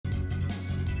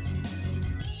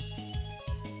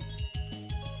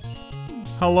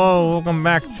Hello, welcome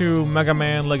back to Mega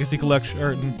Man Legacy Collection,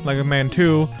 or Mega Man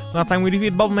 2. Last time we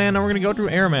defeated Bubble Man, now we're gonna go through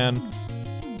Airman.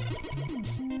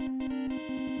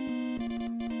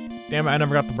 Damn it, I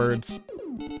never got the birds.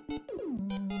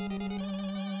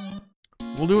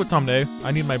 We'll do it someday.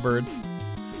 I need my birds.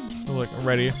 So, like, I'm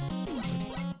ready.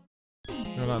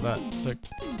 No, not that. Like,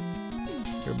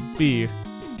 here, B.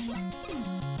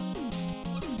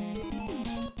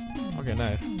 Okay,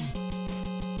 nice.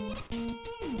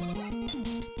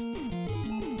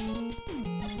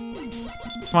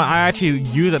 Fine, I actually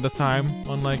used it this time,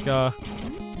 unlike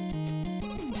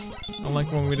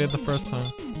when we did the first time.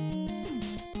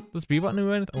 Does B button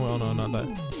do anything? Well, no, not that.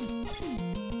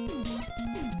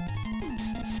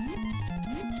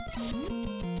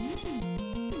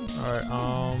 Alright,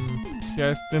 yeah,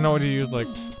 I didn't know what to use, like,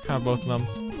 kind of both of them.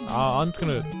 I'm just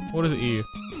gonna, what is E?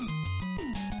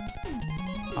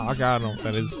 Oh, God, I don't know what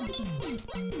that is.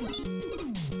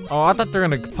 Oh, I thought they're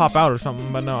gonna pop out or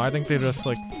something, but no, I think they just,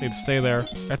 like, they'd stay there.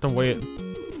 I have to wait.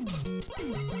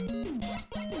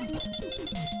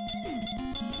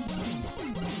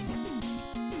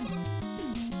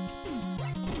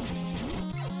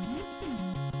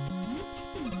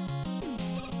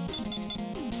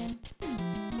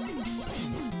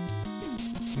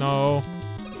 No.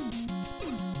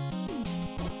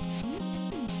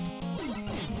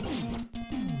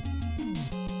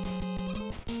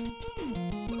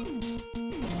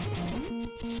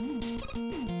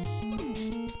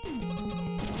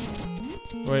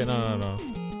 Wait, no.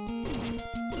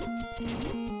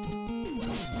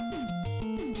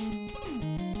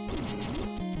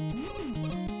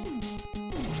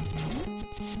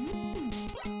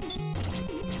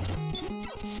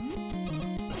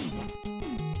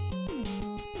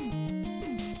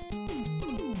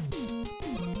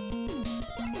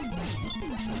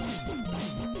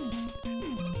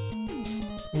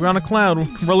 We're on a cloud.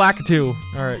 Relaxatu.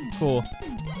 Alright, cool.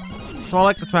 So I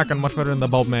like this background much better than the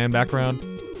Bulb Man background.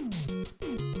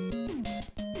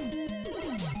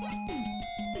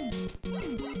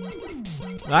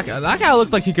 That guy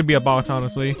looks like he could be a boss,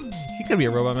 honestly. He could be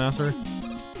a Robot Master.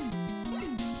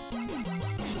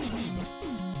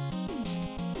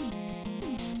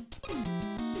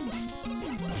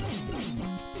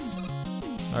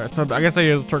 Alright, so I guess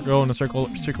I just go in a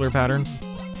circular pattern.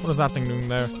 What is that thing doing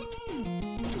there?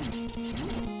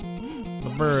 The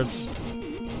birds.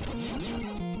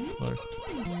 Look.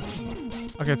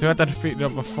 Okay, so I have to defeat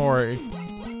it before.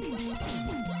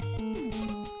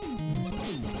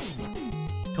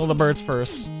 Kill the birds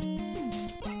first.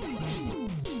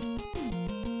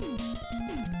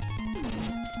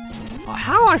 Oh,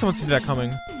 how am I supposed to see that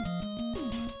coming?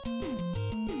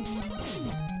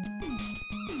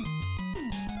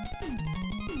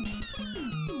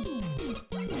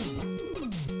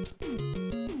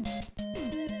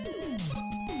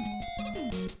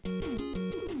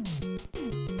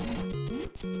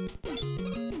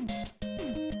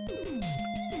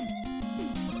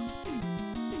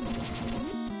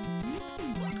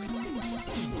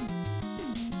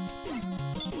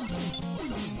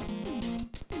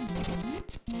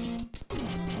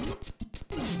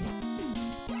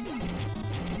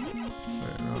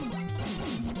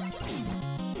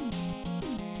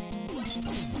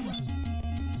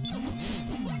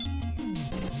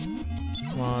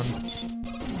 Come on.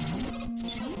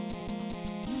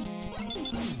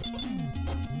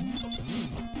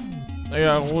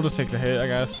 Yeah, we'll just take the hit, I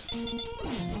guess.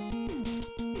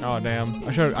 Oh damn!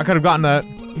 I could have gotten that.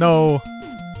 No.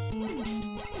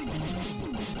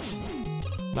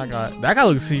 That guy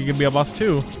looks like he could be a boss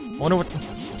too. I wonder what.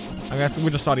 I guess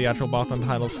we just saw the actual boss on the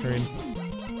title screen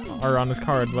or on this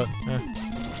card, but.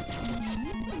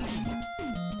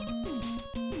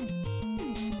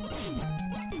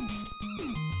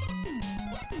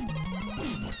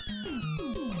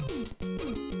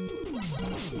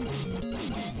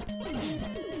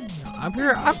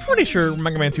 I'm pretty sure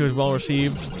Mega Man 2 is well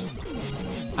received.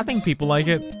 I think people like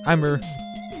it. I know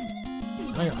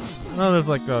there's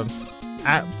like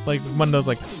one of those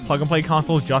like plug and play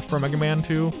consoles just for Mega Man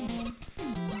 2,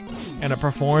 and it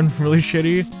performed really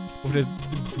shitty, which is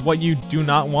what you do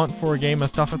not want for a game and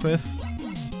stuff like this.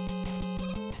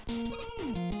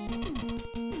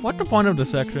 What's the point of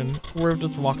this section? We're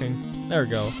just walking. There we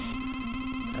go.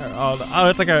 Oh,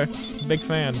 it's like a big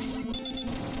fan.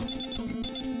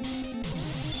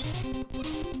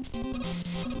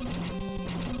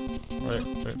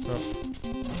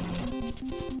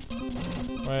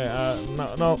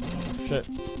 No, shit.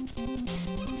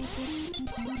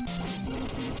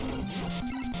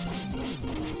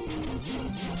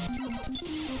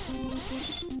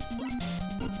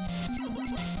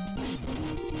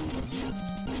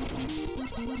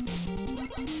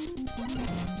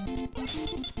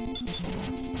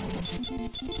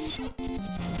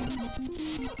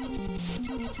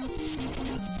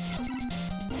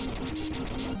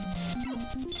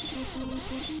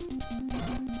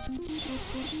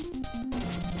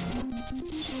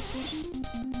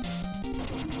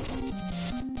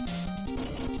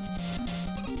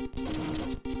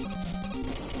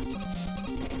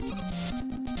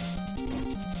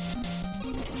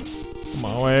 Come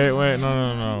on, wait,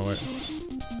 no, wait.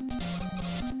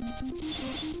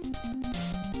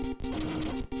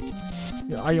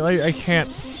 Yeah, I can't.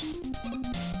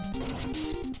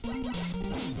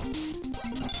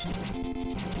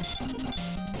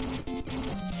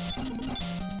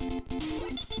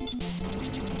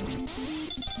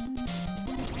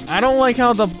 I don't like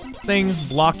how the things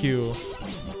block you.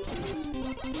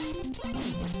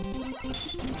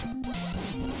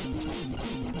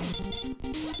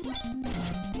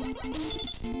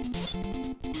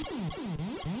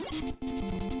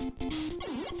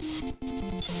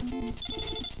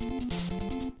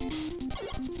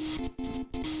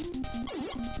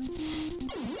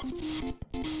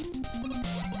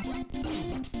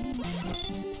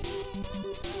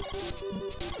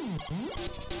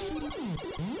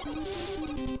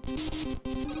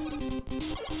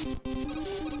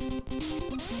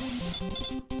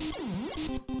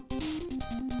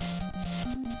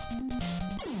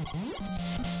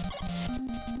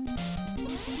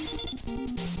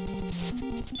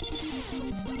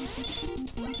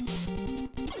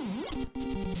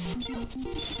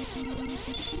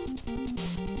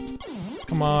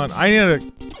 Come on, I need to.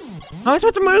 How am I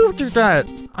supposed to move through that?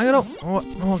 I don't.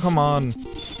 Oh, come on.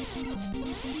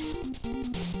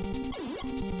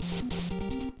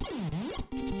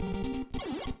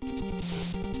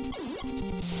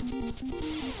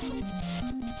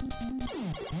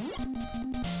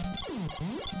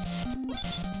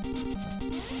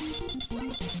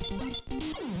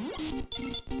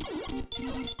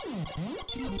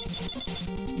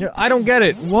 Yeah, I don't get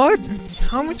it. What?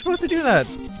 How am I supposed to do that?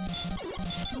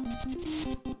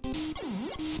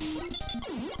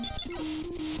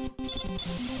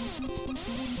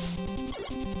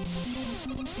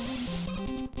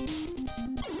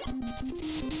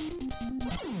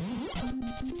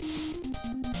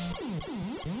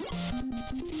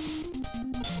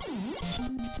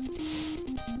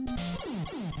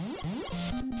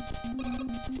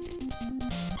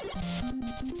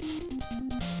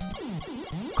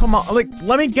 Come on, like,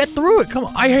 let me get through it. Come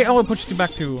on, I hate how it pushes you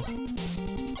back too.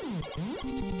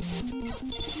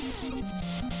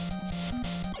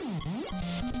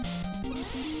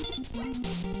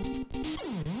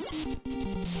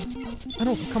 I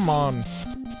don't. Come on.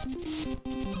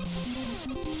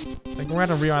 Like, we're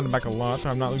gonna rewind it back a lot, so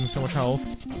I'm not losing so much health.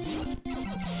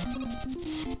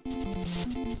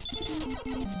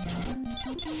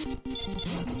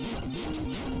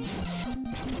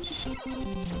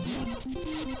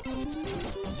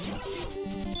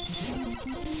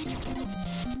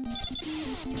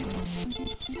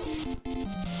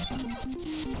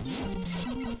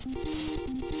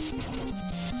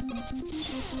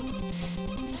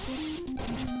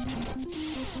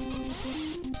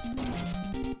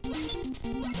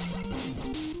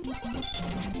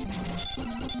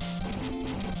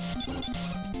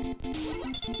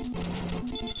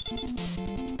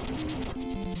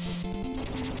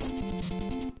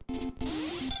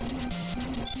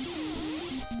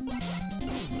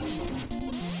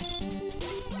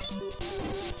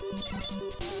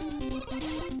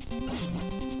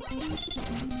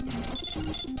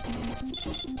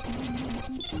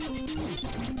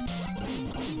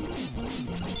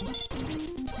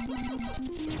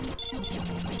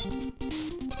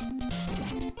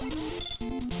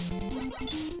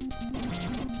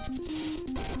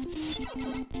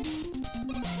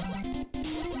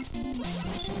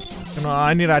 No,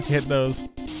 I need to actually hit those.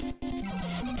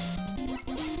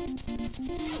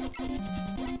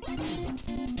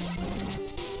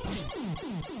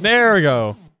 There we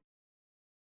go.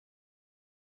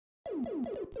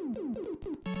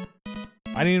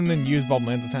 I didn't even use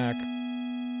Bulbman's attack.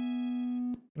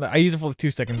 I use it for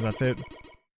 2 seconds, that's it.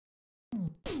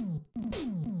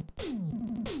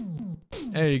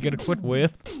 Hey, you get equipped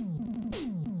with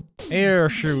air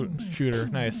shooter.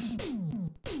 Nice.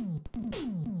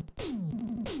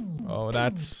 Oh,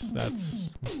 that's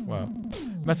wow.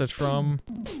 Message from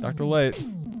Dr. Light.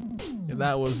 Yeah,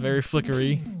 that was very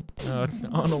flickery. I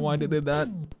don't know why they did that.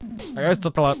 I guess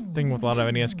that's a thing with a lot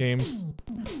of NES games.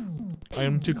 I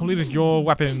am to complete your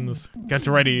weapons. Get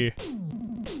ready.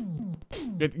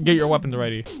 Get your weapons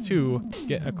ready. 2.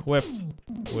 Get equipped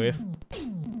with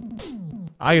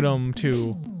item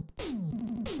 2.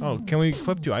 Oh, can we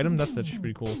equip 2 items? That's actually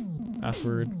pretty cool.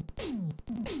 Password.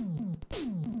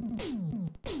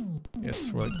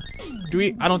 Yes, we're like, do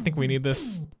we? I don't think we need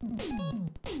this.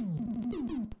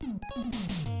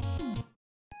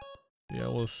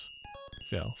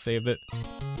 Yeah, save it.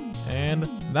 And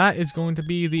that is going to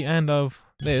be the end of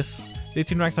this. Stay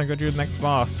tuned next time, go to the next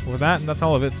boss. With that, that's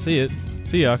all of it. See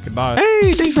ya, goodbye.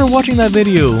 Hey, thanks for watching that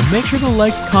video. Make sure to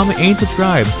like, comment, and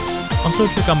subscribe. Also,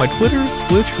 check out my Twitter,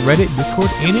 Twitch, Reddit, Discord,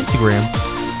 and Instagram.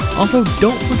 Also,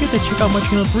 don't forget to check out my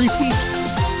channel 3 Peeps,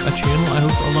 a channel I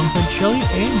host alongside Shelly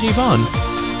and Javon.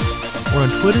 We're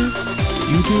on Twitter,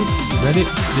 YouTube, Reddit,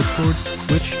 Discord,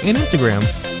 Twitch, and Instagram.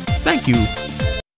 Thank you!